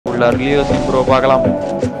Leo sim bro பார்க்கலாம்.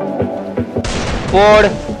 போடு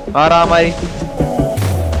ஆறா மாதிரி.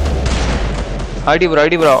 அடி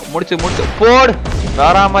bro முடிச்சு போடு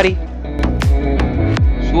ஆறா மாதிரி.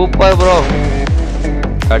 Super bro.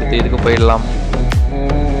 அடுத்து இதுக்கு போயிடலாம்.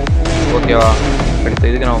 ஓகேவா? அடுத்து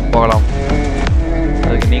இதுக்கு நாம போகலாம்.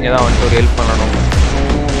 அதுக்கு நீங்க தான் வந்து ஒரு ஹெல்ப் பண்ணணும்.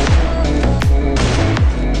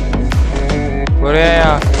 ஒரே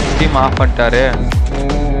டீம் ஆஃப் பண்ணிட்டாரு.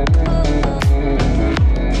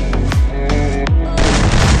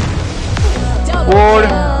 போடு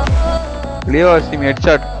Leo sim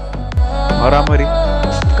headshot ஆறாமரி.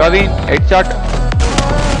 Kavin headshot.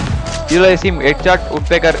 Leo sim headshot.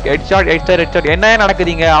 Woodpecker headshot. என்ன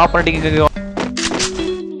நடக்குதுங்க? ஆஃப் பண்ணிட்டீங்க.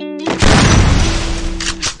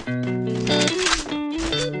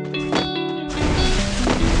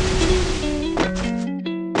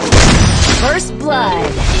 First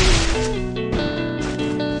blood.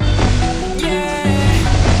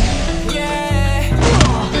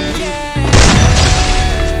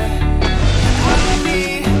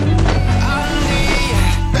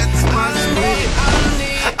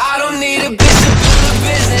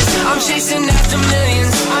 Chasing after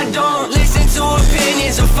millions. I don't listen to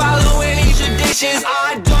opinions or follow any traditions. I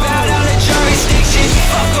don't bow down to jurisdiction.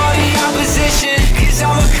 Fuck all the opposition, cause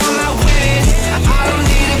I'ma come out winning. I don't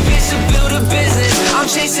need a bitch to build a business. I'm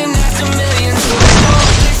chasing after millions. I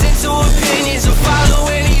don't listen to opinions or follow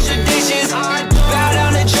any traditions. I don't bow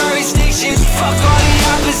down to jurisdiction. Fuck all the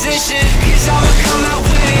opposition, cause I'ma come out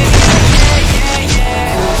winning. Yeah.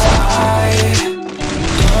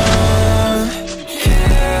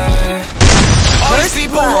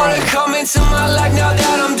 People wanna come into my life now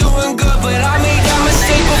that I'm doing good, but I made that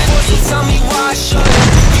mistake before, so tell me why I shouldn't.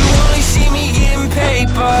 You only see me getting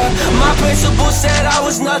paper. My principal said I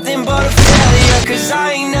was nothing but a failure, cause I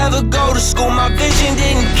ain't never go to school. My vision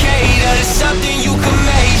didn't cater to something you can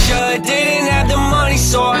measure. Didn't have the money,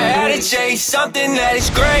 so I had to chase something that is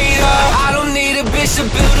greater. I don't need a bitch to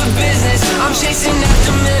build a business. I'm chasing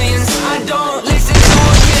after millions. I don't listen to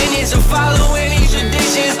opinions or follow any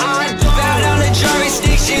traditions. I don't bow down to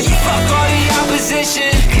jurisdiction. Fuck all the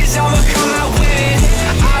opposition, cause I'ma come out winning.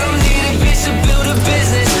 I don't need a bitch to build a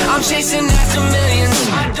business. I'm chasing after millions.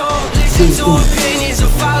 I don't listen to opinions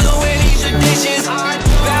or follow any traditions. I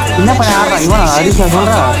don't bow down to jurisdiction.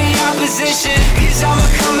 Fuck all the opposition, cause I'ma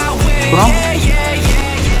come out winning. Yeah.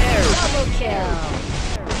 Double kill.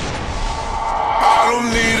 I don't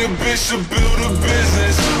need a bitch to build a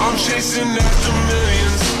business. I'm chasing after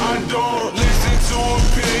millions. I don't listen to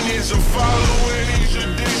opinions or follow any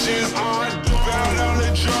traditions. I don't bow down to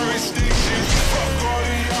jurisdiction. Fuck all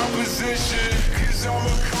the opposition, cause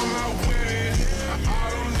I'ma come out winning. I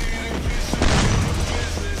don't need a bitch to build a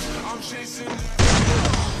business. I'm chasing after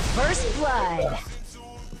First blood.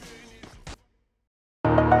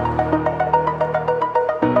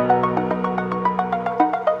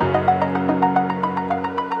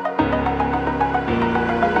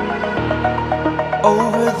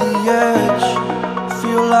 Over the edge,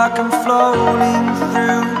 feel like I'm floating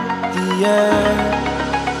through the air.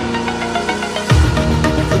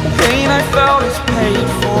 The pain I felt is paid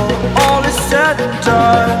for, all is said and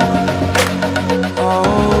done.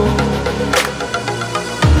 Oh,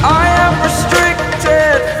 I am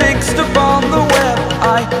restricted, fixed upon the web.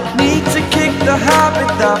 I need to kick the habit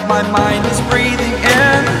that my mind is breathing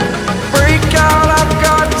in. Break out, I've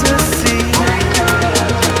got to see.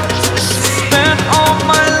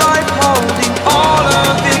 My life holding all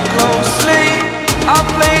of it closely. I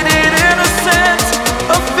played it innocent,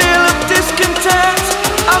 a feel of discontent.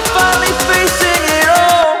 I'm finally facing it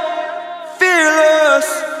all, fearless.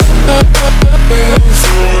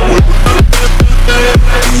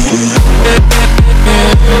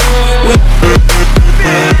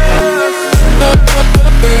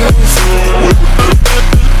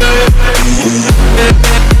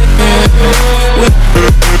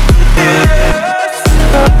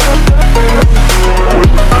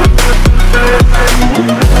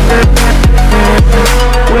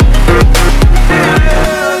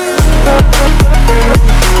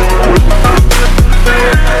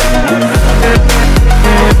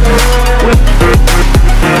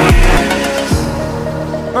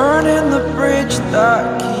 Burning the bridge that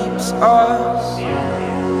keeps us.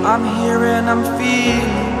 I'm here and I'm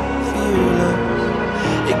feeling fearless.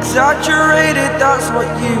 Exaggerated, that's what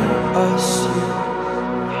you assume.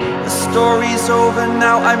 The story's over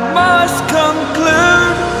now, I must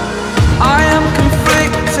conclude. I am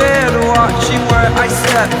conflicted, watching where I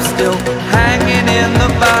step still, hanging in the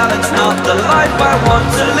balance. Not the life I want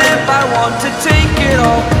to live, I want to take it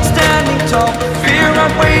all. Standing tall, fear I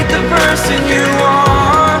weighed the person you are.